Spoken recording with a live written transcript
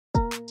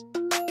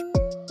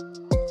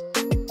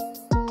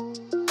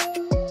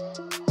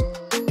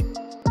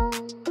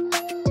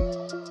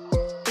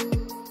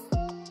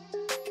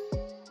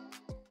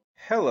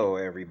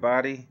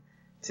everybody.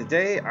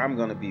 Today I'm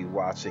going to be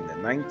watching the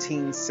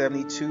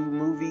 1972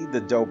 movie,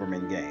 The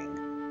Doberman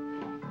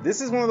Gang.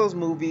 This is one of those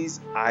movies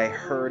I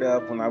heard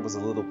of when I was a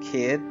little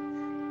kid.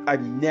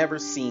 I've never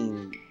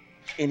seen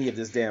any of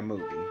this damn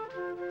movie,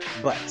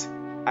 but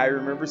I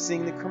remember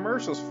seeing the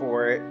commercials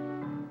for it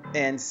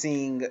and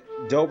seeing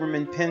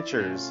Doberman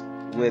pinchers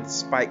with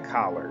spike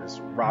collars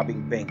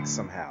robbing banks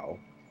somehow.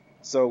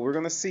 So we're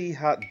going to see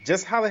how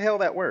the hell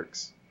that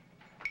works.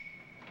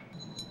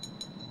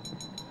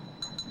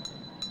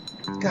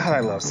 God, I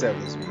love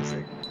 70s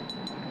music.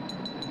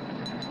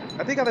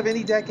 I think out of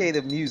any decade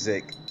of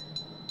music,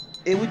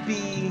 it would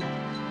be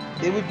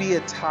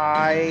a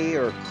tie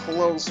or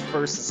close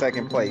first and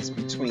second place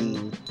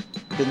between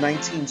the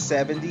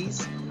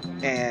 1970s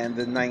and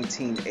the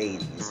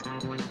 1980s.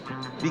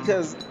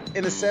 Because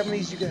in the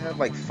 70s you could have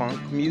like funk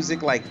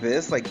music like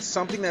this, like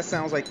something that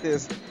sounds like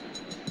this,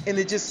 and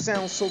it just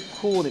sounds so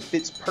cool and it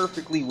fits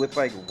perfectly with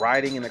like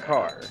riding in a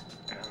car.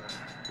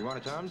 You want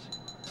a Tom's?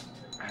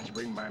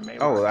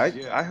 Oh,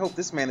 I hope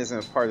this man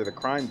isn't a part of the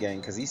crime gang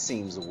because he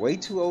seems way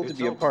too old to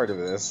be a part of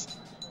this.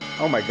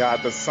 Oh my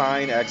god, the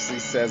sign actually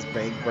says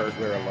bank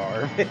burglar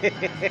alarm.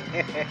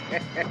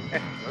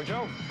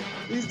 Jojo?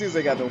 These dudes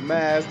ain't got no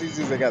masks, these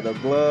dudes ain't got no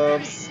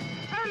gloves.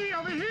 Eddie,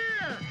 over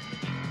here!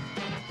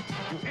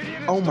 You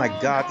idiot, Oh my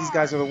god, these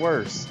guys are the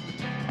worst.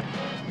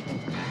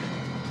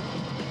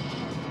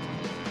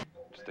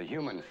 It's the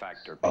human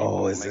factor.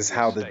 Oh, is this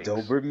how the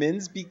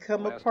Dobermans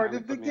become a part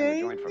of the gang? Last time they put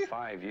me in the joint for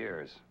 5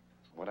 years.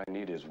 What I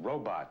need is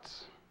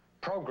robots,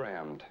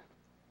 programmed.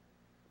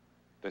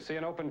 They see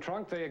an open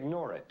trunk, they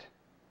ignore it.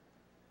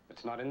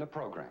 It's not in the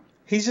program.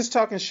 He's just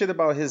talking shit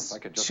about his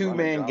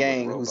two-man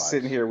gang who's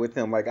sitting here with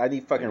him. Like, I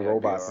need fucking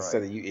robots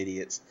instead of you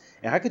idiots.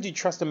 And how could you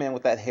trust a man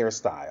with that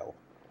hairstyle?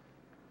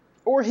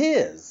 Or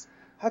his?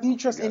 How can you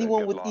trust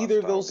anyone with either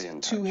of those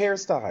two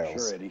hairstyles?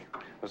 Sure, Eddie.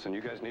 Listen,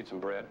 you guys need some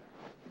bread.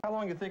 How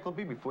long do you think it'll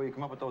be before you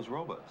come up with those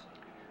robots?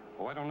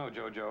 Oh, I don't know,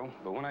 Jojo,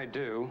 but when I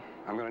do,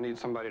 I'm gonna need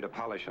somebody to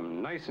polish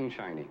them nice and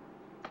shiny.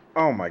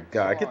 Oh my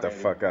god, get the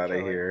fuck out of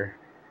here.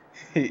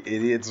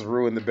 Idiots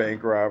ruined the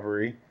bank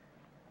robbery.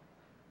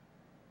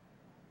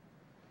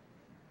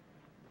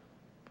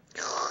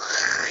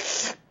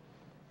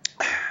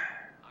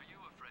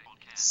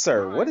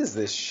 Sir, what is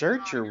this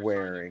shirt you're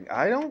wearing?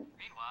 I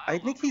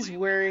think he's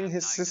wearing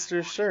his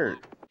sister's shirt.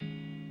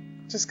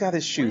 Just got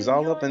his shoes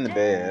all up in the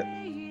bed.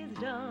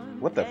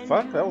 What the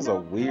fuck? That was a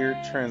weird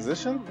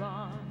transition.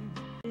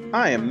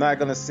 I am not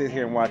gonna sit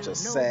here and watch a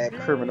sad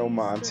criminal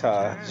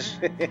montage.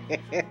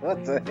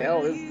 What the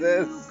hell is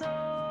this?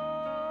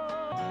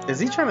 Is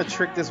he trying to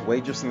trick this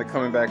waitress into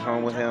coming back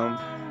home with him?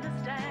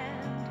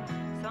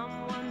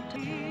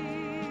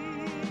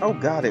 Oh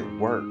god, it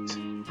worked.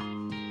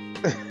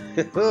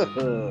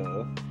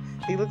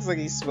 He looks like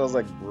he smells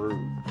like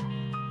brew.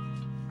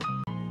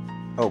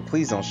 Oh,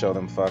 please don't show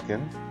them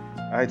fucking.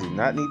 I do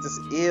not need this.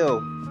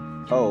 Ew.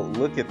 Oh,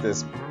 look at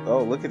this.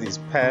 Oh, look at these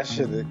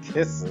passionate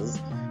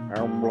kisses.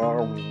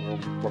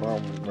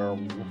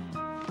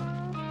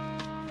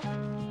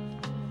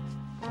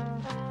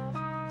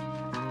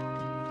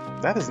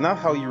 That is not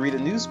how you read a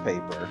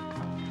newspaper.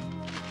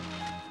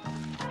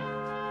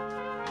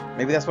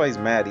 Maybe that's why he's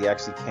mad. He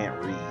actually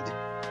can't read.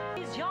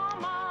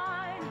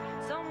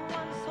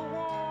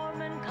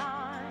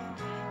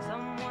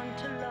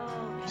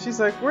 She's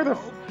like, where the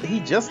he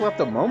just left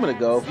a moment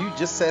ago. If you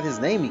just said his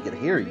name, he could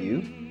hear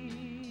you.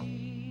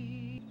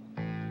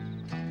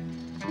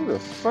 Who the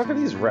fuck are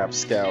these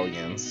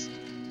rapscallions?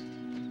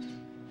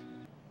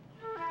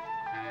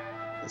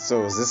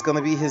 So is this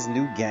gonna be his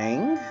new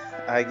gang?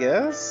 I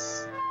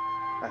guess?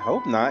 I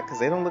hope not, because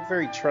they don't look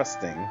very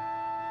trusting.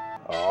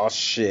 Oh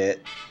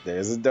shit,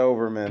 there's a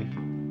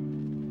Doberman.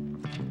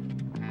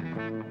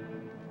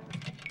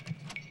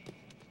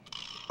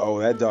 Oh,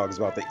 that dog's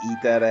about to eat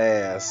that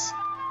ass.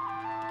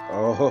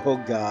 Oh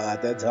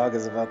god, that dog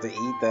is about to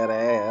eat that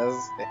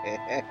ass.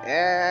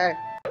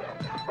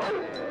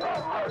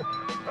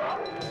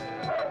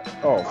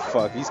 Oh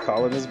fuck, he's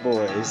calling his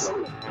boys.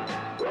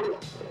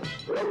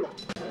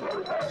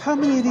 How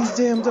many of these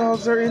damn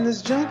dogs are in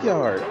this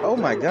junkyard? Oh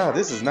my god,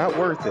 this is not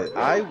worth it.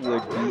 I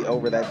would be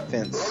over that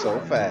fence so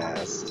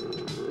fast.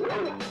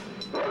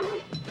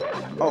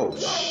 Oh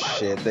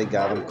shit, they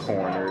got him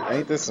cornered.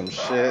 Ain't this some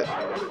shit?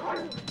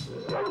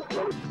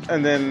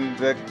 And then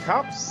the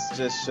cops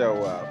just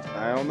show up.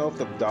 I don't know if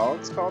the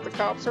dogs called the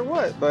cops or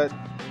what, but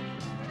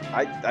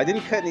I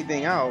didn't cut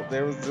anything out.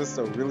 There was just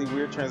a really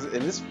weird transition.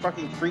 And this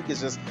fucking freak is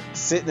just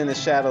sitting in the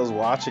shadows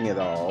watching it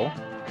all.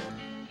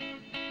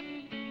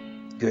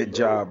 Good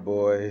job,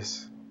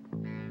 boys.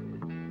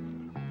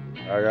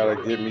 I gotta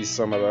give me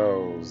some of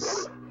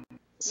those.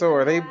 So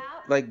are they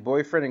like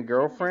boyfriend and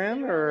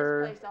girlfriend,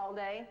 or?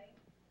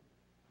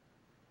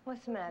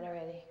 What's the matter,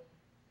 Eddie?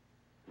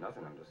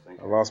 Nothing, I'm just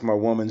thinking. I lost my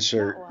woman's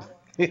shirt.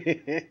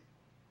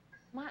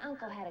 My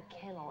uncle had a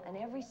kennel, and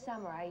every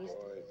summer I used to...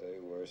 Boy, they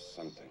were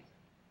something.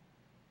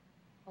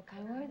 What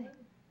kind were they?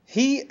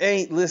 He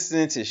ain't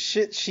listening to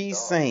shit she's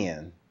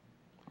saying.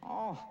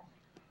 Oh,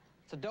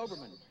 it's a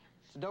Doberman.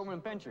 It's a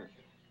Doberman pincher.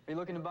 you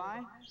looking to buy?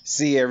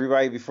 See,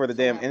 everybody, before the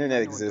damn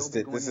internet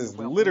existed, this is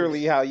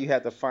literally how you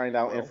had to find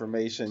out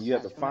information. You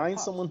had to find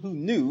someone who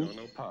knew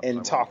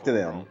and talk to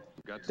them.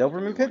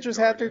 Doberman Pinschers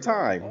had their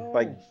time.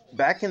 Like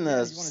back in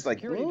the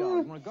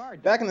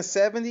back in the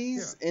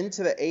 70s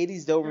into the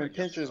 80s, Doberman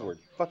Pinschers were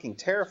fucking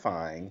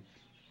terrifying.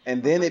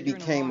 And then it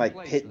became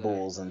like pit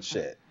bulls and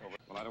shit.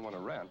 Well, I don't want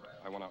to rent.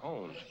 I want to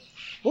own.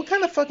 What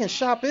kind of fucking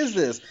shop is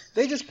this?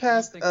 They just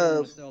passed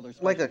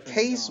like a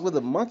case with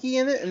a monkey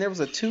in it and there was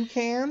a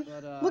toucan.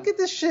 Look at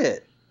this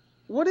shit.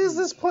 What is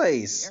this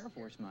place?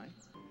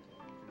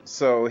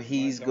 So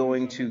he's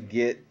going to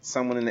get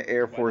someone in the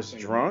Air Force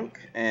drunk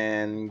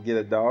and get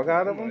a dog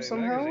out of him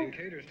somehow?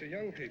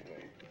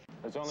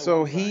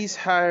 So he's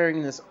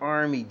hiring this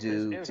army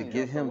dude to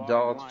give him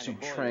dogs to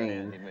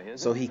train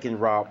so he can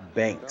rob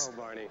banks.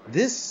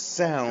 This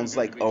sounds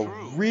like a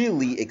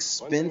really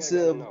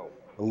expensive,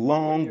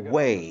 long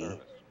way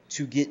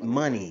to get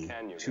money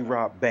to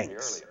rob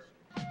banks.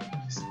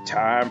 It's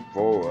time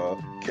for a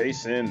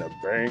case in the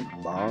bank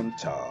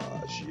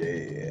montage,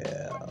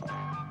 yeah.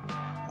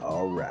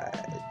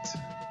 Alright.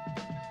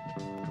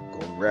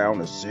 Going around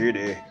the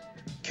city,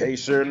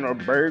 case in the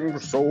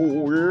bank, so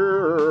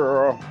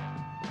yeah.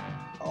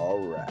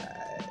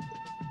 Alright.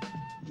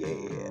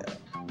 Yeah.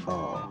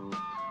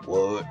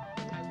 What?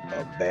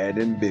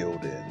 Abandoned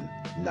building.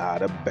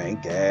 Not a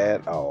bank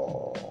at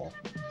all.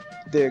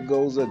 There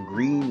goes a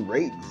green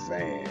rate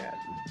van.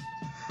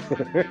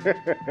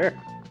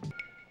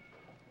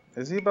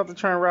 Is he about to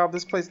try and rob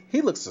this place?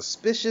 He looks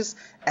suspicious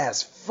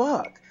as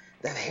fuck.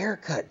 That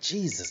haircut,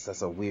 Jesus,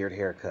 that's a weird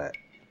haircut.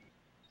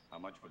 How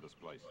much for this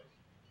place?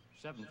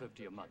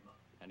 $750 a month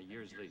and a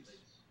year's lease.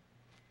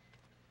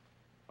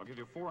 I'll give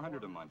you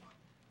 $400 a month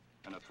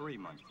and a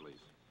 3-month lease.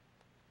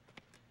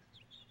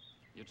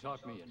 You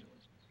talk me into it.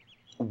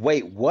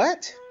 Wait,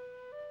 what?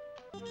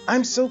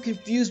 I'm so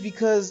confused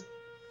because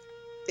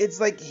it's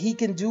like he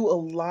can do a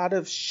lot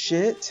of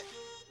shit.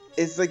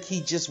 It's like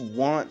he just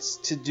wants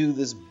to do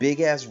this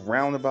big ass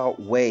roundabout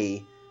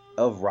way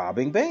of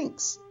robbing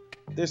banks.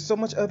 There's so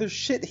much other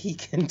shit he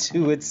can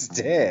do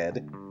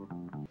instead.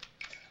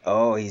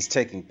 Oh, he's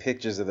taking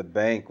pictures of the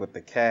bank with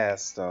the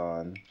cast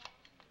on.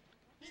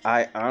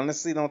 I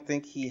honestly don't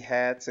think he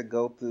had to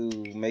go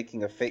through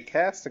making a fake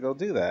cast to go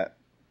do that.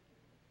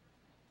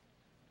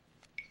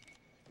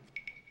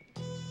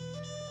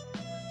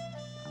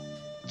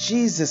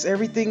 Jesus,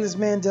 everything this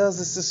man does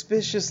is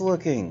suspicious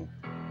looking.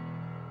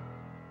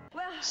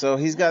 So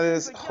he's got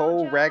this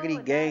whole raggedy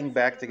gang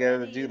back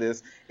together to do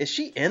this. Is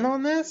she in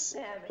on this?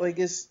 Like,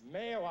 is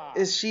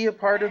she a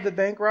part of the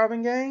bank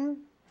robbing gang?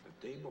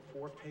 The day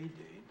before payday,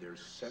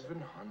 there's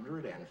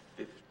 $750,000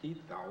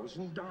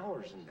 in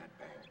that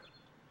bank.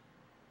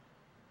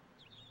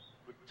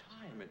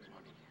 Retirement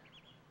money.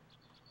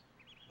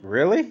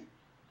 Really?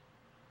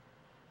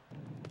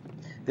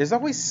 There's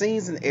always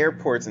scenes in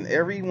airports in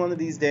every one of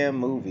these damn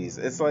movies.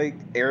 It's like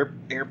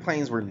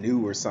airplanes were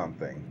new or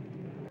something.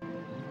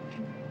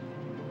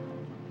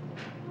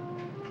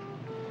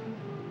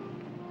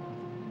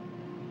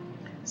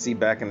 See,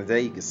 back in the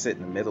day, you could sit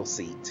in the middle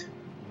seat.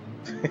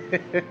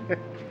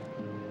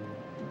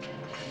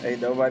 Ain't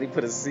nobody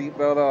put a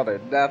seatbelt on or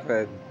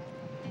nothing.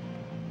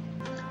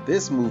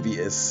 This movie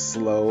is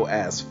slow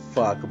as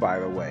fuck, by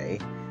the way.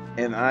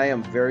 And I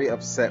am very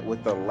upset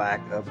with the lack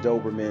of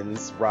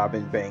Dobermans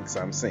robbing banks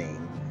I'm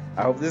seeing.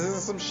 I hope this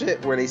isn't some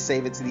shit where they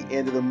save it to the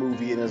end of the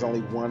movie and there's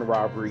only one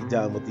robbery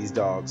done with these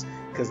dogs.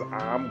 Because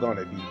I'm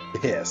gonna be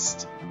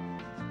pissed.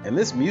 And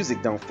this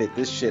music don't fit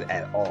this shit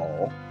at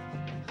all.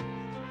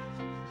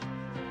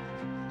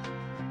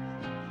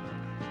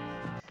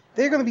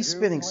 They're going to be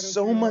spending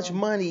so much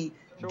money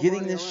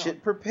getting this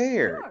shit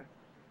prepared. Sure.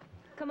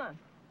 Come on.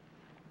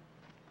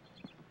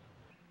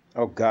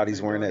 Oh God,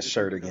 he's wearing that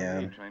shirt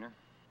again.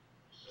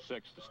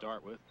 6 to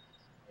start with.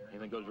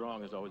 Anything goes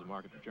wrong, there's always a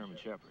market for German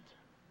Shepherds.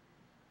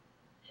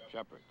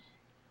 Shepherds.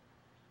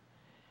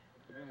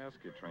 Let me ask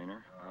you,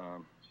 trainer,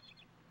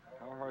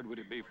 how hard would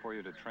it be for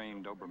you to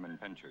train Doberman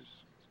Pinschers?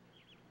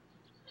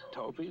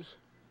 Topies?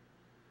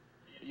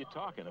 What are you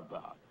talking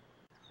about?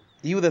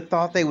 You would have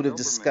thought they would have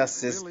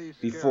discussed this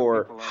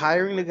before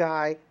hiring the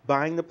guy,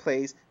 buying the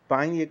place,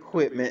 buying the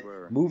equipment,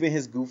 moving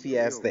his goofy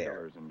ass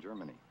there.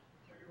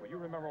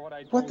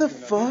 What the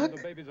fuck?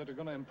 The babies that are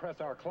going to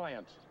impress our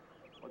clients.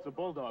 What's a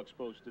bulldog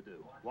supposed to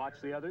do? Watch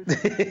the others?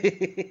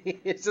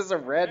 It's just a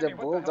random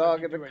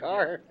bulldog in the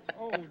car.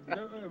 Oh,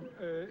 no,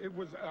 it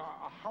was a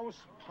house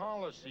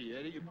policy.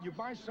 You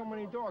buy so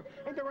many dogs.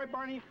 Ain't that right,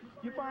 Barney?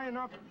 You buy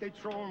enough, they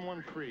throw in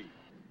one free.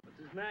 What's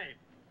his name?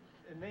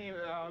 The name,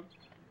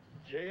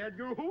 J.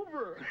 Edgar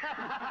Hoover.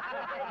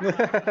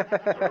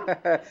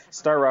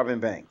 Start robbing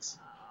banks.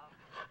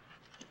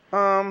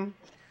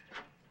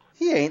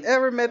 He ain't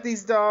ever met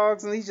these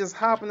dogs, and he's just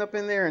hopping up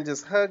in there and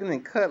just hugging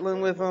and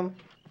cuddling with them.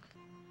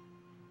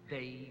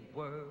 They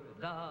were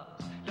the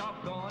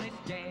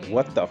doggonest gang.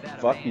 What the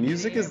fuck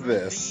music is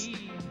this?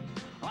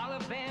 All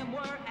of them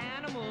were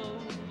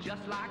animals,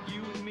 just like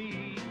you and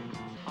me.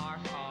 Arf,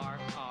 arf,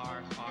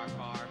 arf, arf,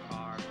 arf,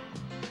 arf.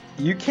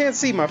 You can't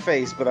see my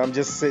face, but I'm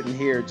just sitting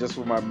here just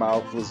with my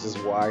mouth was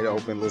just wide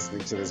open listening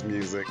to this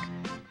music.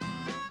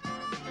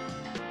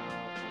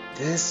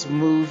 This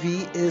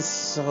movie is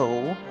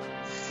so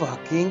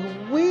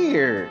fucking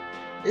weird.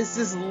 It's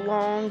this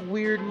long,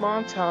 weird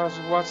montage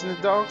of watching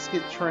the dogs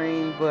get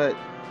trained, but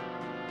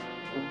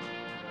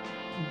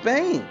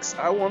banks.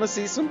 I want to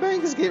see some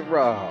banks get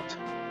robbed.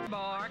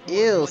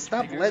 Ew,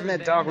 stop letting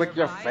that dog lick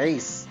your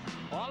face.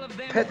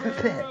 Pet, pet,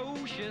 pet.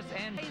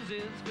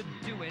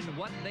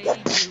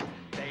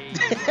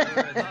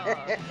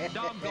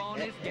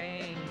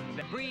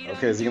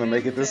 Okay, is he gonna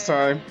make it this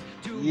time?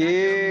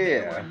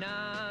 Yeah.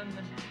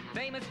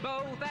 Famous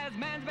both as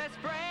man's best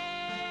friend,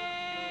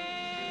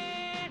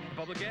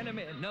 public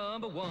enemy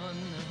number one.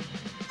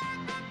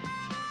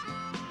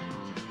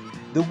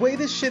 The way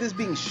this shit is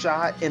being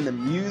shot and the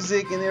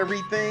music and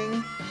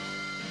everything,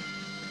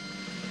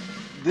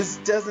 this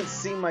doesn't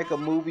seem like a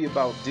movie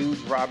about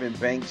dudes robbing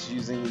banks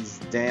using these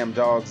damn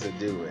dogs to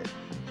do it.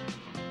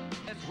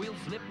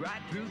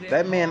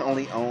 That man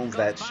only owns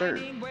that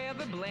shirt.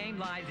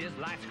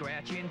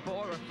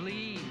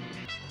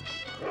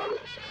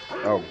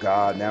 Oh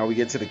God, now we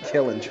get to the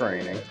killing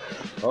training.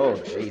 Oh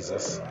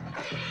Jesus.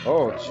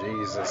 Oh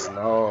Jesus,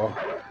 no.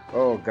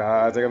 Oh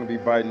God, they're gonna be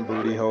biting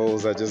booty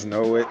holes, I just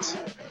know it.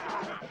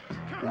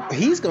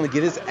 He's gonna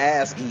get his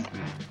ass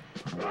eaten.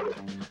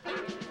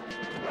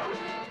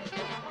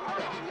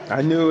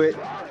 I knew it.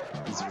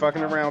 He's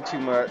fucking around too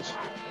much.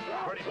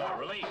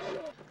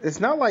 It's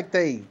not like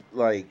they,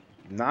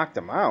 knocked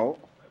him out.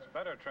 That's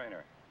better,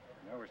 trainer.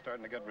 Now we're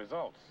starting to get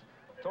results.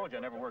 I told you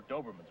I never worked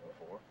Dobermans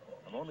before.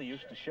 I'm only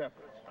used to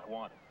shepherds. I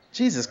want it.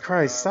 Jesus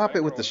Christ, stop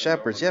it with the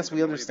shepherds. Yes,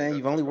 we understand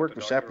you've only worked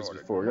with shepherds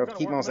before. You don't have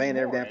to keep on saying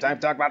every damn time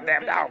talk about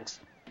damn dogs.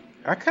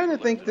 I kind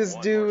of think this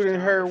dude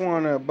and her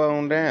want to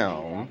bone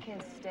down. I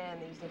can't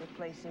stand these little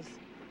places.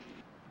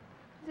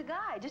 He's a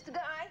guy, just a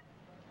guy.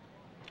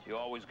 You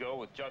always go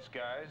with just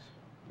guys?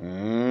 What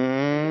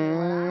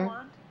I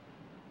want.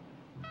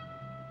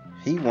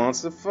 He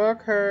wants to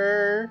fuck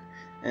her,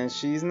 and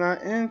she's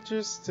not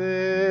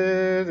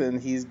interested, and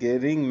he's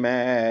getting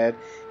mad.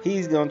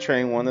 He's gonna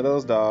train one of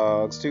those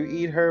dogs to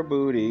eat her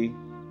booty.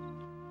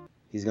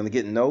 He's gonna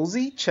get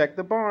nosy, check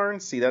the barn,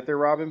 see that they're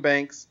robbing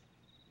banks,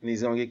 and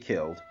he's gonna get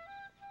killed.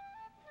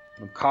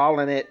 I'm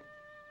calling it.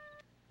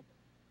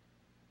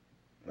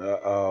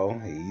 Uh-oh,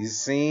 he's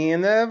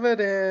seeing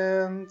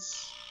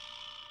evidence.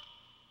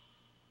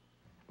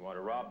 You want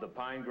to rob the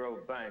Pine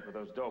Grove Bank with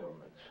those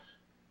Dobermans.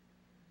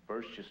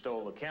 First you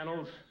stole the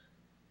kennels,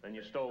 then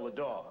you stole the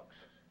dogs.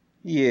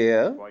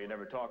 Yeah. That's why you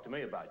never talked to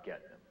me about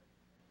getting them.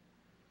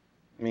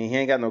 I mean, he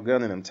ain't got no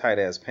gun in them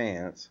tight-ass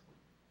pants.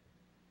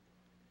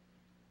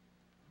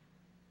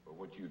 But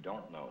what you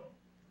don't know,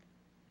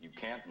 you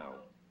can't know.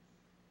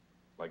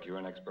 Like you're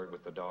an expert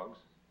with the dogs,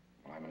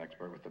 well, I'm an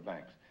expert with the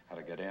banks. How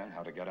to get in,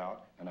 how to get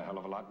out, and a hell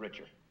of a lot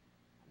richer.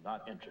 I'm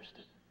not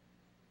interested.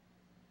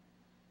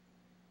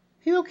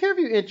 He don't care if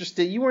you're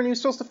interested. You weren't even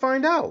supposed to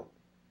find out.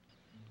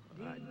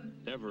 I'd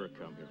never have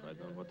come here if I'd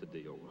known what the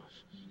deal was.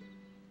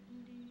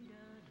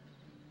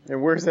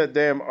 And where's that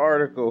damn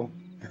article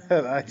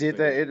that I did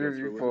that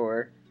interview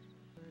for?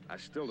 I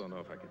still don't know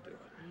if I could do it.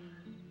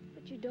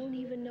 But you don't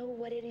even know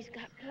what Eddie's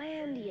got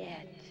planned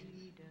yet.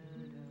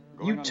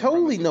 You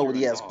totally know what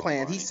he has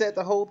planned. He said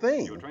the whole You'll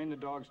thing. train the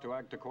dogs to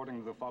act according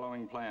to the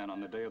following plan on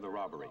the day of the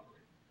robbery.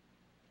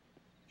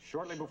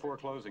 Shortly before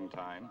closing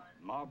time,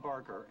 Ma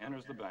Barker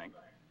enters the bank,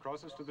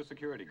 crosses to the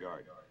security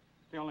guard,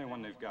 the only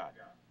one they've got.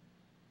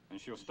 And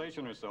she'll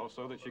station herself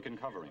so that she can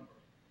cover him.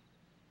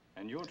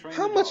 And you'll train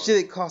How the much dog did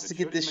it cost to that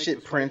get should this make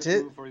shit the slightest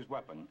printed? move for his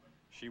weapon,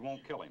 she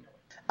won't kill him.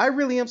 I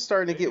really am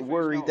starting to get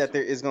worried that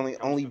there is going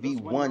to only be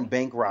one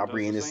bank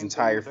robbery in this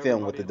entire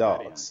film with the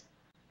dogs.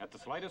 At the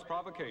slightest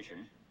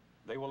provocation,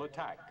 they will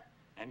attack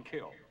and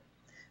kill.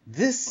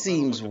 This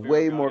seems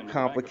way more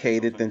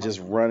complicated than just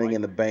running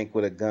in the bank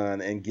with a gun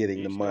and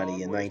getting the money in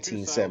Each dog wears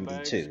 2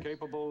 saddlebags 1972.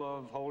 capable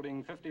of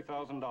holding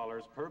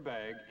 $50,000 per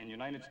bag in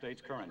United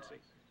States currency.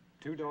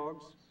 2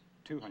 dogs,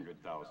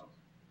 200,000.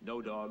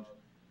 No dogs,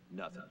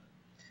 nothing.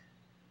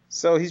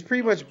 So he's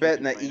pretty much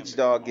betting that each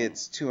dog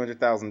gets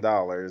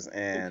 $200,000,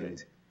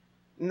 and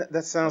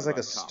that sounds like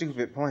a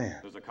stupid plan.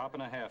 There's a cop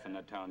and a half in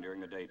that town during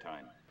the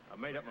daytime. I've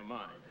made up my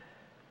mind,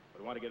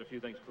 but I want to get a few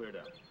things cleared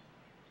up.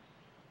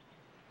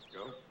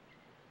 Go.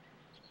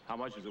 How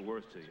much is it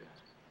worth to you?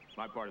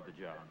 My part of the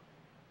job.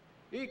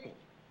 Equal.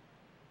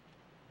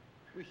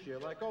 We share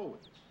like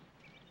Owens.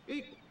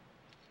 Equal.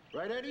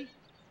 Right, Eddie?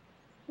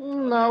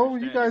 No,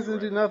 you guys didn't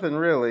do nothing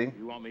really.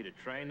 You want me to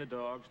train the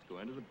dogs to go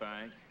into the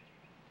bank,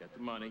 get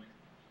the money,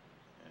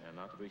 and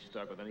not to be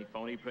stuck with any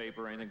phony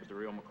paper or anything but the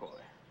real McCoy.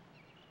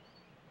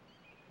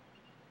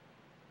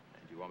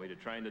 And you want me to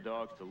train the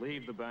dogs to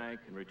leave the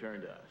bank and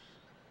return to us.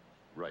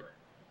 Right.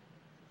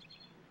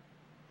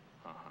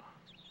 Uh-huh.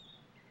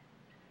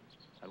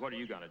 And what are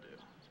you gonna do?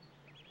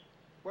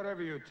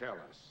 Whatever you tell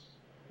us.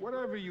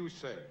 Whatever you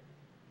say.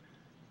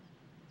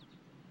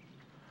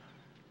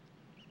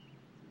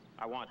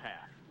 I want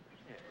half.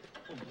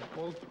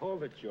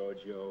 Hold it,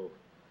 Giorgio.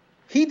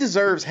 He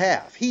deserves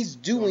half. He's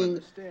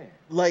doing,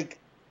 like,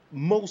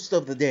 most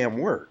of the damn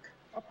work.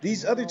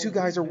 These other two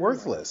guys are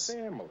worthless.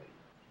 Family.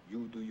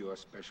 You do your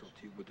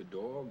specialty with the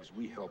dogs,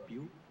 we help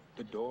you.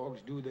 The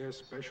dogs do their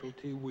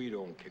specialty, we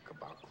don't kick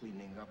about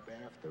cleaning up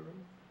after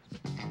them.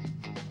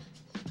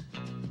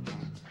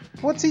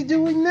 What's he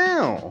doing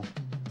now?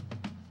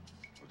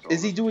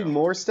 Is he doing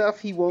more stuff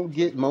he won't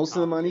get most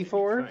of the money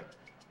for?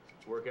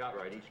 Work out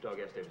right, each dog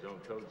has to have his own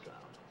code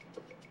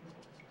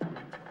sound.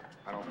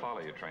 I don't follow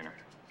you, trainer.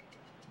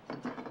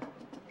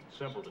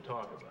 Simple to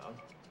talk about.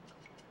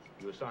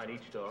 You assign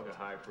each dog a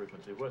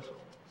high-frequency whistle.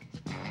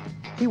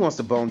 He wants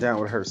to bone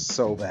down with her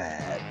so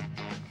bad.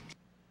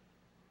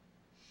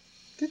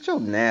 Get your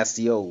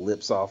nasty old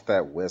lips off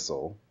that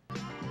whistle.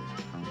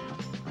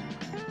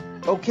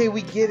 Okay,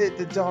 we get it.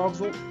 The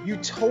dogs will... You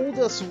told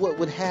us what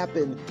would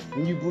happen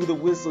when you blew the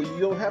whistle. You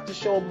don't have to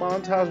show a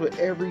montage with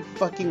every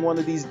fucking one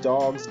of these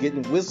dogs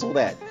getting whistled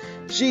at.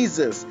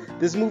 Jesus,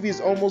 this movie has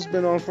almost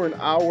been on for an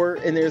hour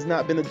and there's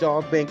not been a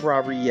dog bank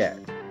robbery yet.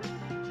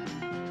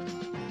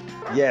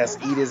 Yes,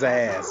 eat his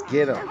ass.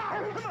 Get him.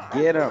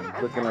 Get him.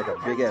 Looking like a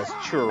big ass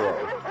churro.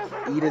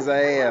 Eat his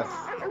ass.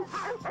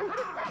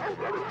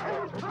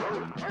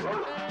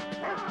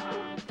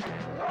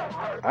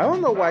 I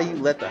don't know why you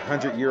let the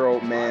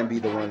 100-year-old man be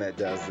the one that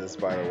does this,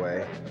 by the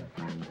way.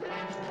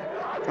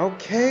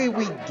 Okay,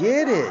 we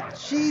get it.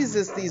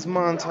 Jesus, these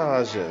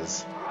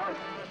montages.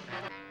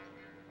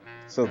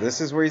 So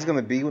this is where he's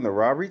gonna be when the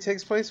robbery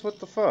takes place? What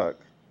the fuck?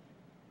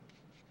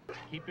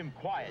 Keep him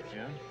quiet,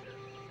 June.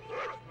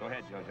 Go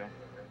ahead, Jojo.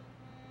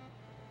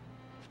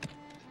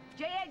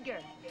 J. Edgar.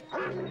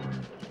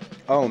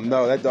 Oh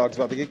no, that dog's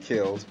about to get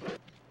killed.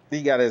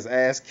 He got his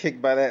ass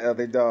kicked by that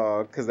other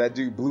dog because that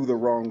dude blew the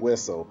wrong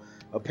whistle.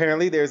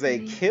 Apparently there's a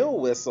kill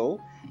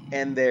whistle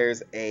and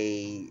there's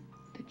a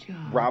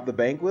rob the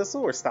bank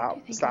whistle or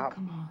stop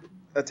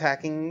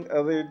attacking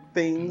other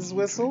things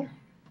whistle.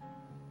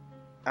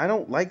 I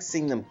don't like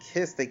seeing them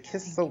kiss. They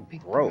kiss so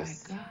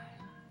gross.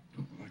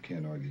 I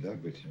can't argue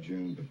that with you,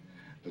 June, but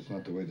that's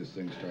not the way this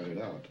thing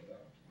started out.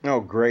 Oh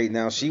great,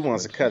 now she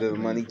wants a cut of the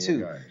money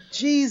too.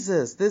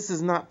 Jesus, this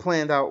is not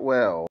planned out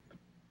well.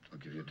 I'll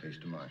give you a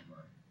taste of mine.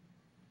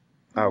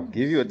 I'll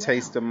give you a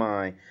taste of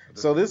mine.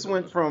 So this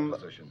went from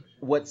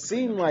what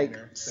seemed like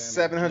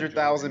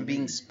 700,000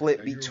 being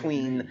split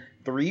between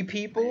 3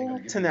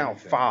 people to now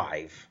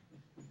 5.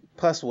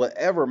 Plus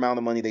whatever amount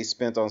of money they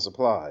spent on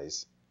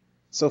supplies.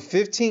 So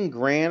 15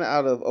 grand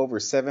out of over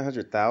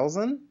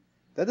 700,000?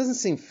 That doesn't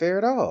seem fair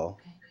at all.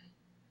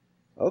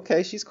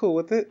 Okay, she's cool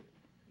with it.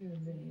 You're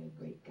really a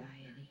great guy,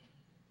 Eddie.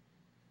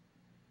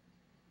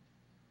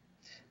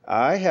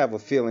 I have a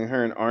feeling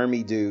her and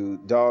Army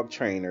Dude, dog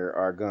trainer,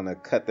 are gonna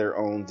cut their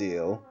own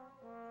deal.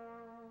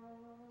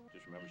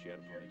 Just remember she had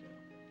a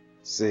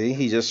ponytail. See,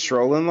 he just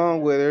strolling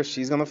along with her.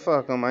 She's gonna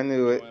fuck him. I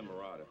knew it. I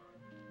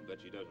bet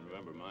she doesn't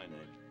remember my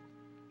name.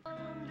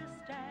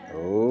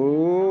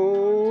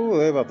 Oh,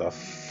 they're about to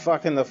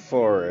fuck in the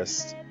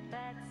forest.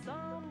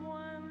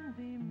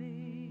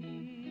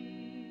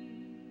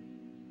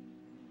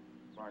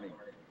 Barney,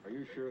 are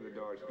you sure the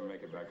dogs can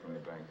make it back from the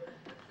bank?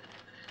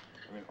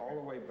 I mean, all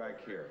the way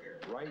back here,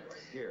 right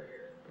here.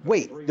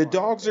 Wait, the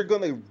dogs are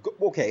gonna...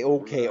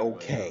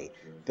 Okay.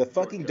 The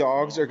fucking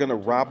dogs are gonna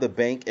rob the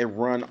bank and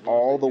run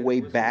all the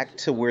way back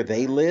to where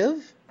they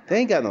live?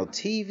 They ain't got no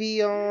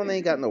TV on, they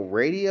ain't got no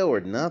radio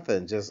or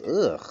nothing. Just,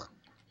 ugh.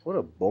 What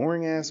a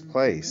boring ass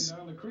place.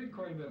 Down the creek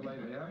quite a bit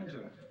lately, haven't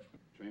you?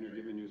 Trainer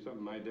giving you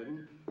something I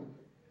didn't?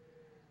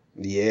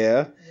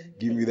 Yeah,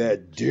 give me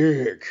that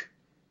dick.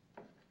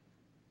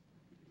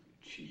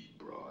 Cheap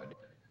broad.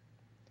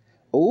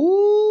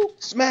 Ooh,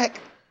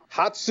 smack.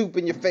 Hot soup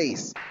in your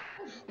face.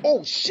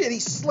 Oh shit, he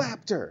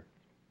slapped her.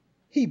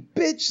 He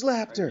bitch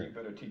slapped her. You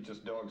better teach us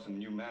dogs some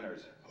new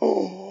manners.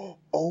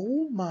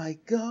 Oh my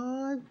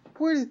god.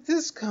 Where did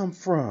this come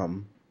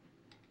from?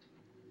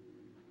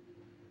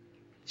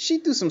 She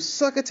threw some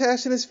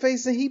succotash in his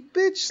face and he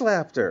bitch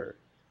slapped her.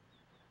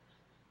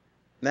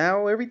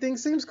 Now everything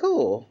seems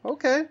cool.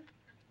 Okay.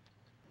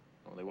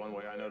 Only one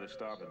way I know to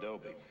stop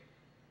Adobe.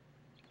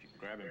 You can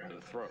grab him by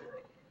the throat.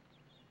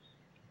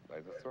 By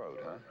the throat,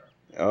 huh?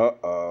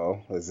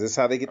 Uh-oh. Is this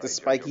how they get the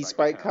spiky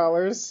spike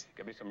collars?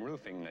 Give me some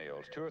roofing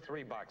nails, 2 or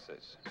 3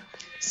 boxes.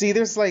 See,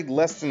 there's like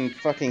less than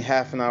fucking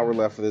half an hour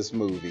left of this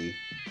movie.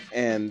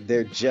 And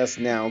they're just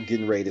now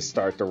getting ready to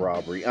start the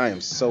robbery. I am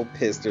so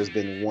pissed there's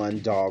been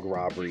one dog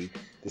robbery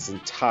this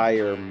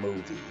entire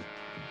movie.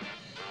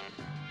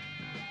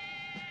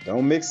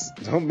 Don't mix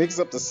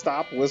up the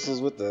stop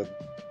whistles with the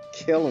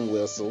killing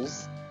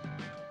whistles.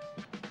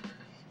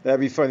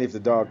 That'd be funny if the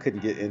dog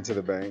couldn't get into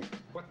the bank.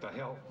 What the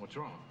hell? What's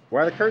wrong?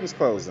 Why are the curtains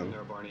closing?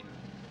 There, Barney.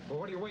 Well,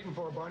 what are you waiting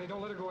for, Barney?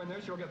 Don't let her go in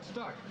there. She'll get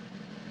stuck.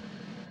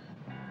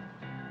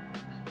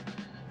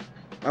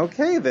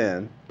 Okay,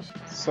 then.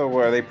 So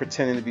are they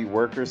pretending to be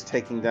workers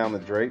taking down the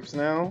drapes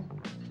now?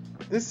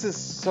 This is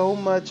so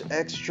much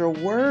extra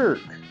work.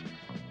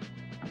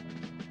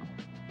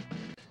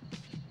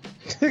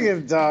 Look at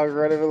the dog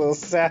running with little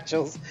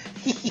satchels.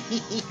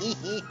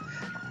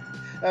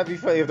 That'd be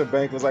funny if the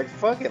bank was like,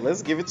 fuck it,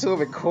 let's give it to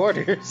him in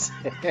quarters.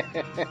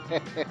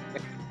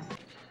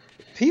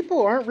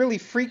 People aren't really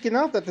freaking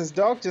out that this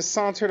dog just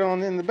sauntered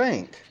on in the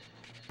bank.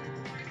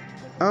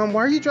 Why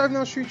are you driving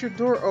down the street, your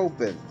door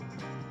open?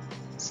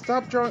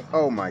 Stop drawing.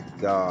 Oh my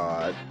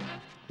god.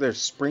 They're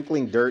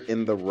sprinkling dirt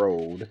in the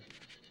road.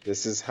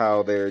 This is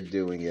how they're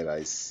doing it,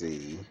 I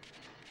see.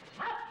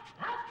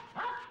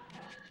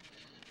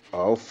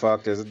 Oh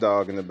fuck, there's a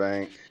dog in the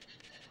bank.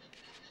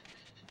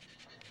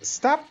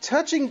 Stop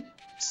touching.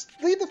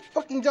 Leave the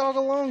fucking dog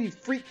alone, you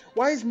freak.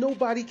 Why is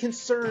nobody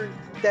concerned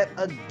that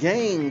a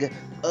gang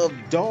of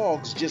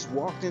dogs just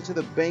walked into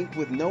the bank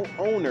with no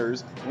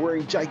owners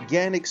wearing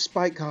gigantic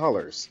spike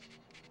collars?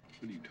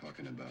 What are you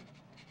talking about?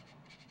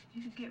 If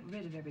you could get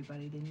rid of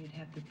everybody, then you'd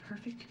have the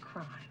perfect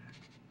crime.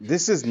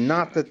 This is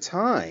not the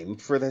time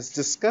for this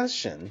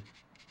discussion.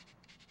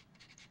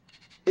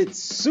 It's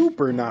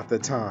super not the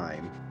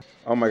time.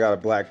 Oh my god, a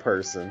black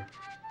person.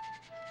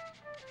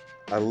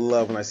 I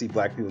love when I see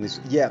black people in these.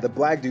 Yeah, the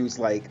black dude's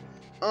like,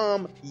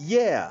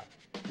 yeah,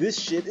 this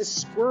shit is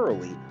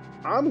squirrely.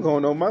 I'm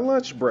going on my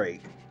lunch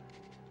break.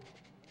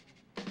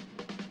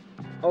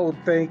 Oh,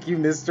 thank you,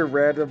 Mr.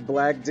 Random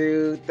Black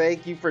Dude.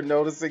 Thank you for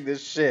noticing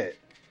this shit.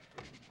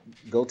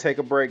 Go take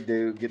a break,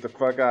 dude. Get the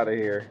fuck out of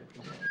here.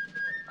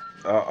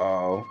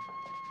 Uh-oh.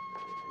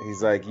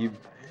 He's like,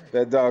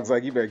 that dog's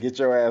like, you better get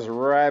your ass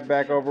right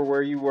back over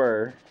where you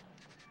were.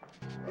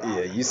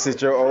 Yeah, you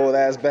sit your old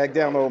ass back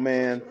down, old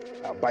man.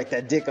 I'll bite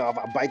that dick off.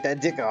 I'll bite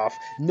that dick off.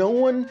 No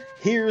one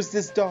hears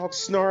this dog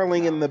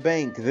snarling in the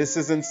bank. This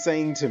is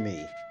insane to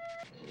me.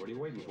 What are you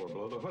waiting for?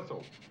 Blow the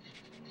whistle.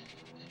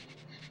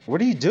 What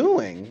are you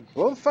doing?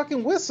 Blow the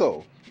fucking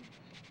whistle.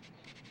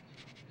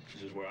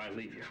 This is where I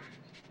leave you.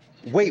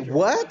 Wait,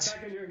 what?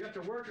 Back in here and get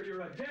to work or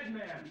you're a dead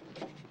man.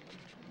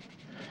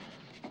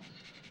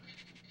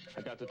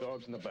 I got the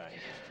dogs in the bank.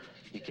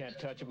 You can't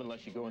touch them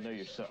unless you go in there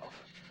yourself.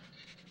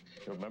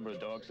 You remember the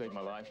dog saved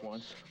my life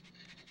once?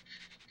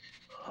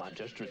 I'm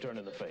just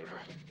returning the favor.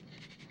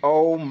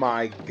 Oh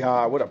my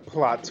god, what a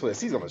plot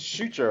twist. He's gonna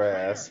shoot your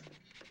ass.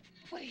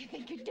 What do you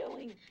think you're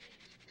doing?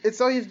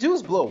 It's all you have to do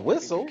is blow a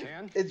whistle.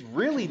 It's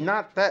really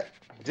not that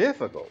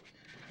difficult.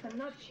 I'm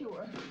not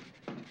sure.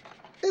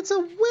 It's a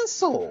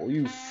whistle,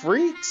 you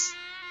freaks.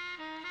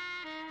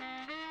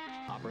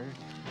 Operator.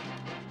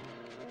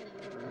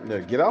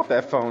 No, get off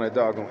that phone, that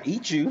dog gonna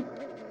eat you.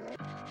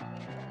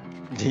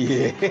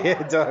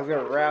 Yeah, dog's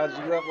gonna round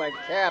you up like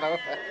cattle.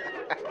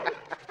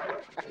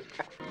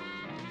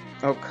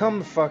 Oh, come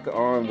the fuck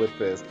on with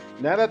this.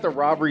 Now that the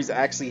robbery's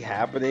actually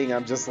happening,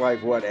 I'm just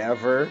like,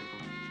 whatever.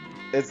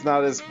 It's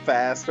not as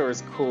fast or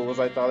as cool as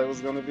I thought it was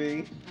gonna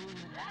be.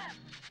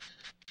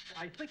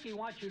 I think he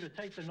wants you to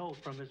take the note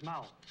from his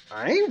mouth.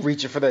 I ain't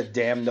reaching for that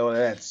damn note in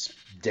that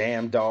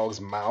damn dog's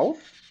mouth.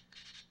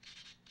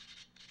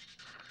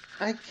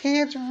 I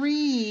can't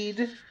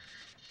read.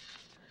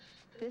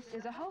 This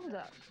is a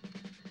holdup.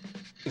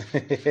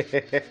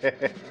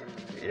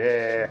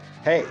 Yeah.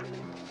 Hey.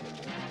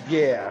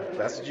 Yeah,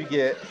 that's what you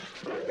get.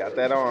 Got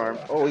that arm.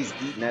 Oh, he's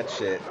eating that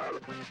shit.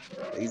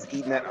 He's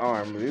eating that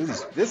arm.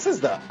 This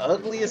is the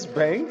ugliest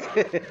bank.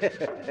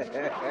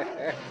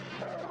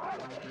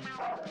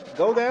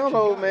 Go down,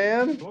 old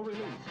man.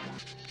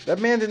 That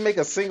man didn't make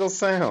a single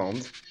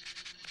sound.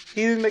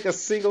 He didn't make a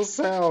single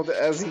sound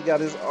as he got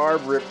his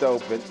arm ripped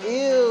open.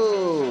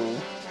 Ew.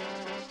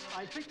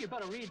 I think you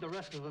better read the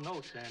rest of the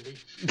note, Sandy.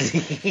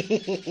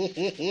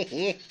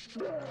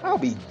 I'll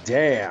be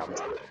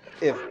damned.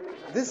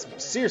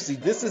 Seriously,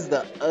 this is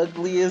the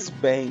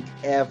ugliest bank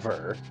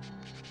ever.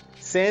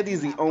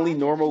 Sandy's the only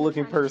normal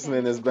looking person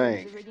in this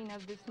bank. The reading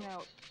of this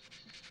note.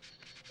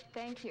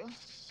 Thank you.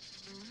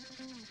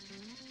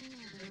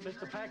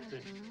 Mr.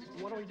 Paxton,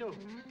 what do we do?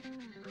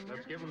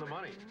 Let's give him the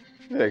money.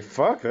 Like,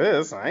 fuck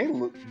this. I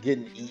ain't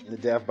getting eaten to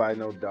death by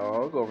no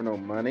dog over no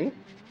money.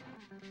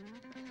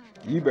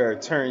 You better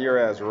turn your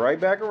ass right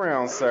back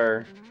around,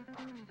 sir.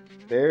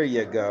 There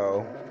you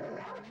go.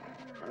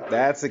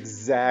 That's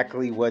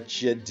exactly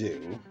what you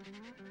do.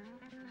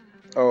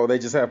 Oh, they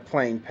just have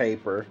plain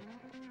paper.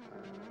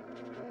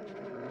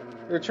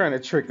 They're trying to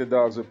trick the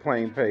dogs with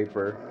plain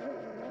paper.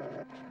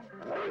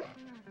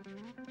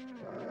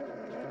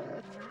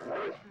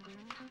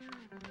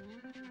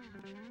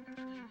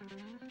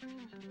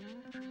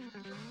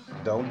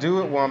 Don't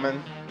do it,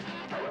 woman.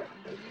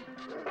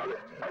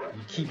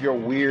 You keep your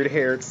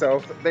weird-haired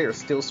self. They are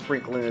still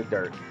sprinkling the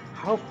dirt.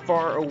 How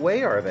far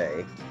away are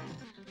they?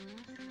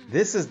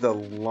 This is the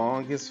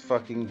longest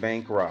fucking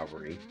bank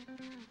robbery.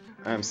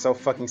 I'm so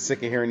fucking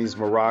sick of hearing these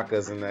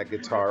maracas and that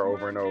guitar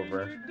over and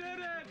over.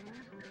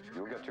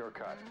 You'll get your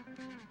cut.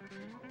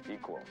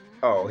 Equal.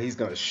 Oh, he's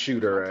gonna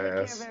shoot her Take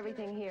care ass. of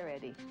everything here,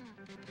 Eddie.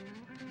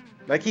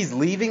 Like he's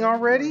leaving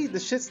already? The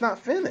shit's not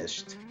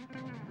finished.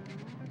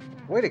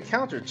 Way to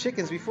count your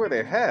chickens before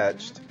they're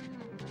hatched.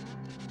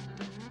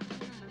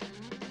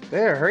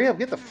 There, hurry up,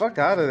 get the fuck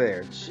out of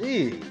there.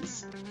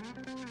 Jeez.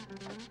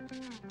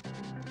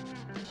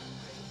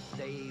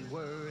 They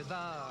were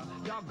the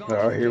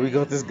Oh, here we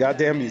go with this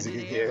goddamn music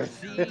again.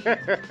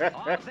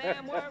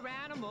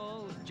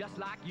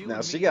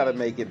 Now she gotta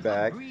make it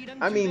back.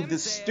 I mean, the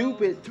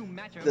stupid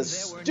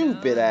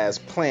ass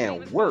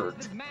plan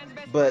worked,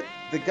 but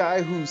the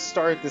guy who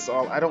started this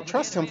all, I don't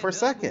trust him for a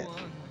second.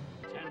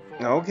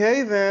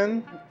 Okay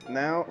then.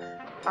 Now,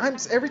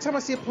 every time I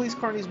see a police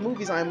car in these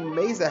movies, I'm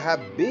amazed at how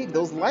big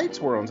those lights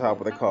were on top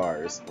of the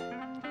cars.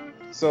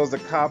 So is the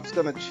cops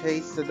gonna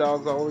chase the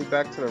dogs all the way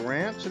back to the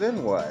ranch?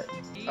 Then what?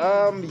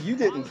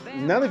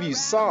 None of you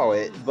saw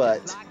it,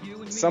 but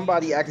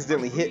somebody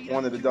accidentally hit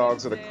one of the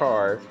dogs with a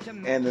car,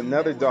 and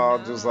another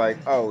dog was like,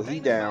 oh, he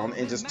down,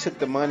 and just took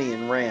the money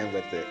and ran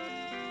with it.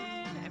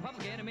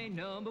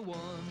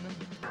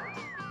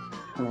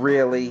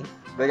 Really?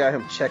 They got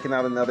him checking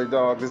out another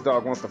dog? This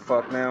dog wants to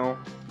fuck now?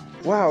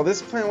 Wow,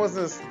 this plan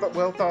wasn't as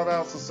well thought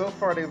out, so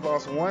far they've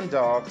lost one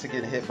dog to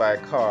get hit by a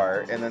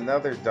car, and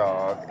another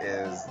dog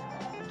is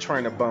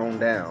trying to bone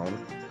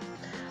down.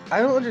 I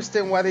don't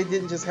understand why they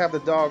didn't just have the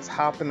dogs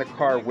hop in the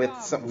car with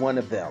one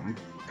of them,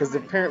 because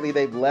apparently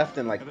they've left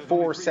in like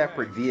 4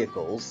 separate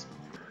vehicles.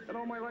 In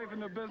all my life in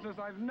the business,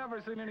 I've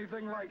never seen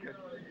anything like it.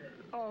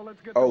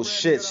 Oh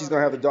shit, she's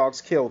gonna have the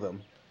dogs kill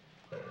them.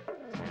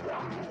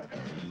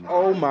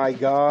 Oh my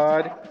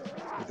god.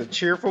 The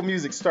cheerful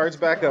music starts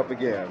back up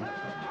again.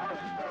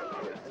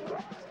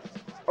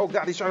 Oh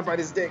god, he's trying to bite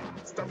his dick.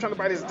 Stop trying to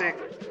bite his dick.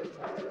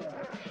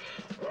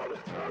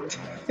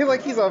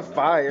 Like he's on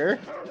fire.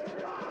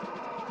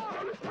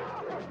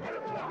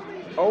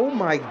 Oh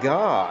my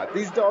god,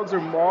 these dogs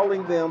are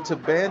mauling them to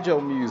banjo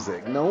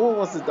music. No one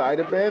wants to die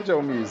to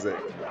banjo music.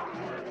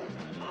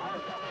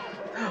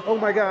 Oh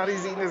my god,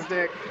 he's eating his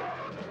dick.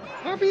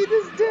 Stop eating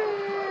his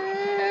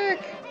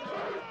dick.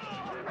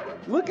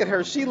 Look at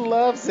her, she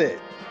loves it.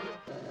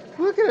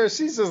 Look at her,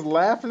 she's just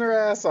laughing her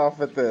ass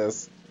off at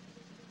this.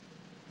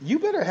 You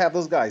better have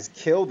those guys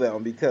kill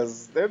them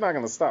because they're not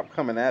going to stop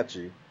coming at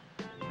you.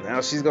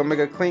 Now she's going to make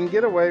a clean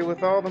getaway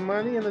with all the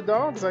money and the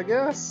dogs, I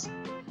guess.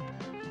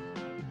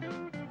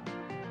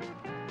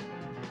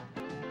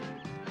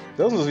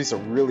 Those must be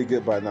some really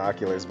good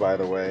binoculars, by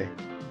the way.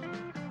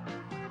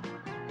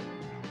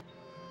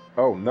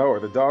 Oh no, are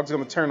the dogs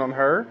going to turn on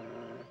her?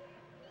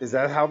 Is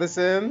that how this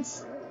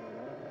ends?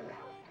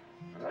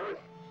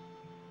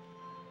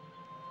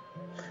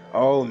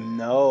 Oh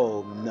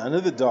no, none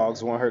of the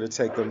dogs want her to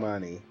take the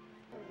money.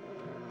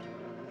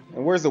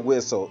 And where's the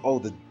whistle? Oh,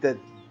 that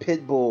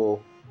pit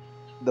bull,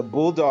 the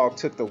bulldog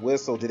took the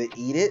whistle. Did it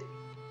eat it?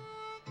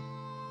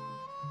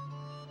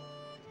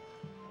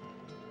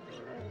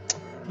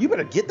 You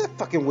better get that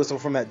fucking whistle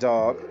from that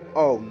dog.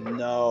 Oh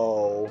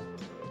no.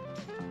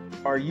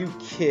 Are you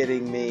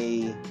kidding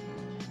me?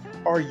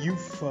 Are you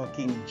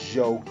fucking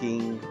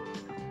joking?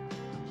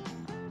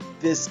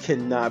 This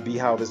cannot be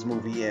how this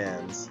movie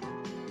ends.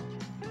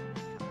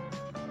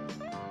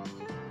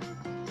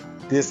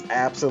 This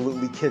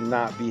absolutely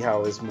cannot be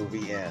how this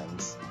movie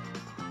ends.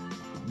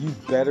 You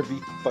better be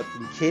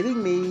fucking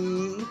kidding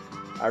me.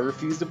 I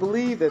refuse to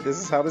believe that this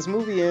is how this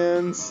movie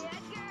ends.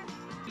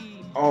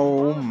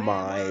 Oh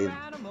my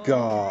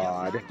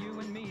god.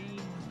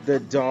 The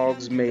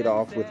dogs made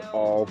off with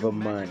all the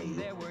money.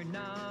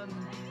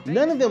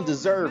 None of them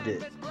deserved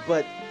it,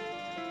 but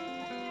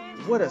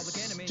what a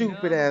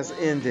stupid ass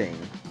ending.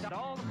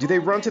 Do they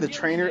run to the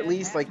trainer at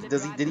least? Like,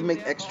 did he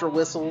make extra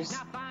whistles?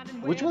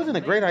 Which would have been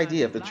a great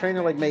idea if the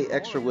trainer like made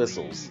extra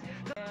whistles.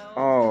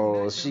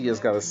 Oh, she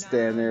just gotta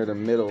stand there in the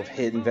middle of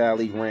Hidden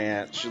Valley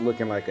Ranch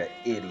looking like an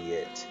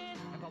idiot.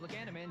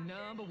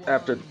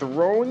 After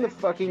throwing the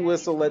fucking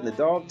whistle, letting the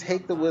dog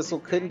take the whistle,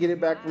 couldn't get it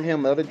back from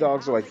him, the other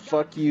dogs are like,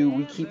 fuck you,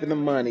 we keeping the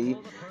money.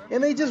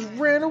 And they just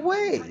ran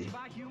away.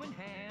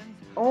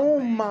 Oh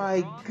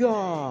my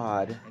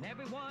god.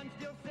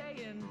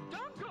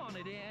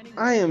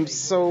 I am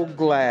so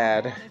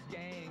glad.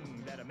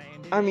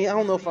 I mean, I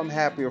don't know if I'm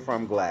happy or if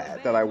I'm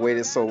glad that I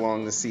waited so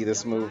long to see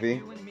this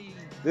movie.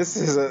 This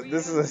is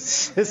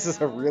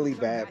a really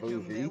bad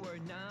movie.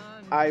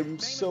 I'm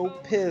so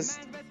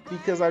pissed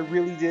because I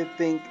really did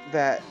think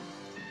that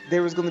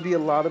there was going to be a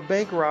lot of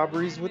bank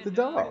robberies with the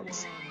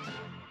dogs.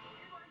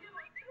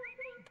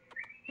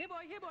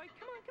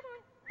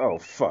 Oh,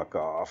 fuck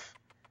off.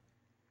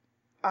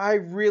 I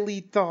really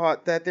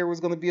thought that there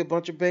was going to be a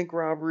bunch of bank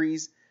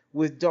robberies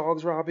with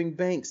dogs robbing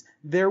banks.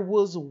 There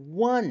was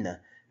one.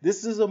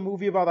 This is a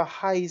movie about a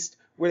heist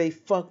where they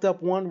fucked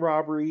up one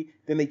robbery,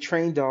 then they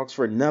trained dogs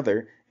for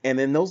another, and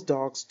then those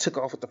dogs took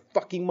off with the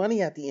fucking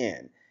money at the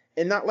end.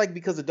 And not like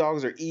because the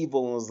dogs are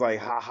evil and was like,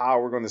 haha,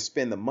 we're going to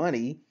spend the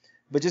money,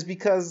 but just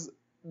because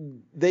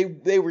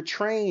they were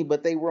trained,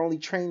 but they were only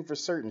trained for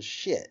certain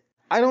shit.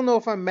 I don't know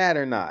if I'm mad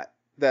or not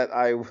that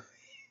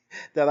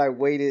I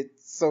waited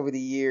so many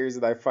years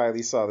and I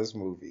finally saw this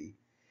movie.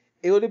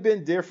 It would have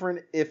been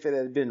different if it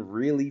had been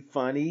really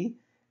funny.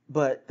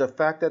 But the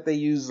fact that they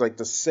used like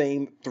the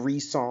same 3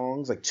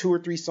 songs, like 2 or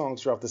 3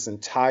 songs throughout this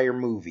entire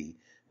movie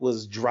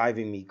was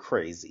driving me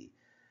crazy.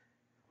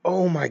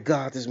 Oh my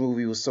god, this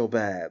movie was so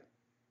bad.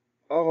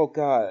 Oh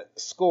god,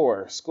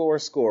 score.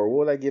 What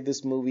would I give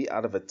this movie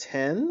out of a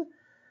 10?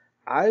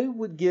 I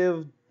would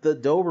give the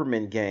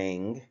Doberman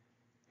Gang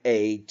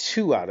a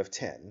 2 out of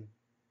 10.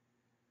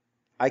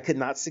 I could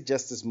not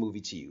suggest this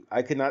movie to you.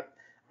 I could not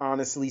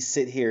honestly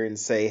sit here and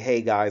say,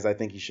 hey guys, I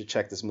think you should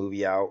check this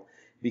movie out.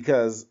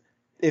 Because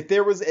if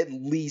there was at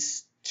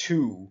least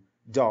 2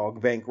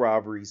 dog bank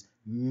robberies,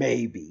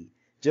 maybe,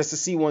 just to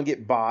see one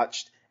get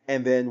botched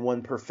and then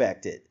one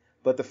perfected.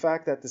 But the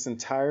fact that this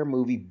entire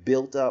movie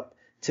built up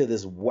to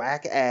this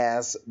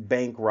whack-ass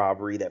bank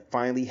robbery that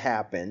finally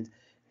happened,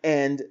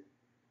 and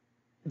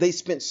they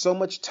spent so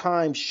much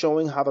time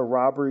showing how the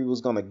robbery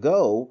was going to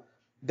go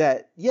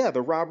that, yeah,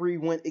 the robbery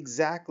went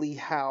exactly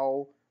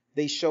how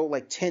they showed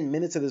like 10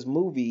 minutes of this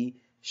movie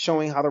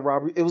showing how the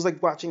robbery, it was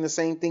like watching the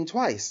same thing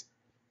twice.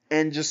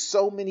 And just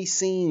so many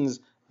scenes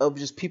of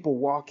just people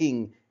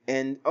walking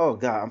and, oh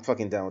God, I'm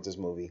fucking down with this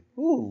movie.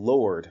 Ooh,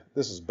 Lord,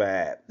 this was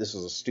bad. This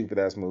was a stupid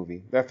ass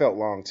movie. That felt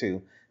long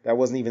too. That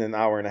wasn't even an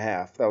hour and a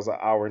half. That was an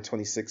hour and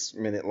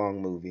 26-minute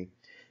long movie.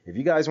 If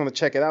you guys want to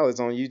check it out, it's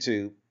on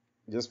YouTube.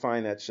 Just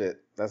find that shit.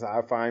 That's how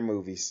I find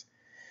movies.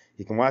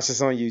 You can watch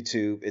this on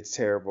YouTube. It's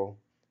terrible.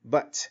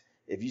 But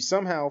if you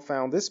somehow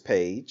found this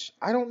page,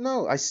 I don't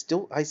know.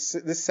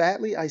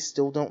 Sadly, I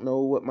still don't know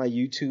what my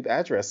YouTube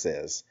address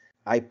says.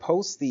 I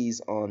post these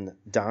on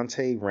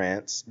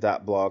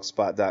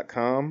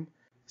danterants.blogspot.com.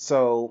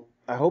 So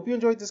I hope you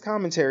enjoyed this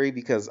commentary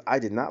because I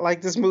did not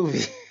like this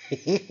movie.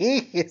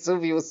 This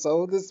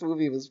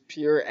movie was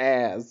pure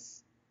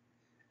ass.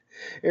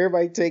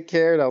 Everybody take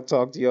care and I'll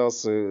talk to y'all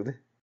soon.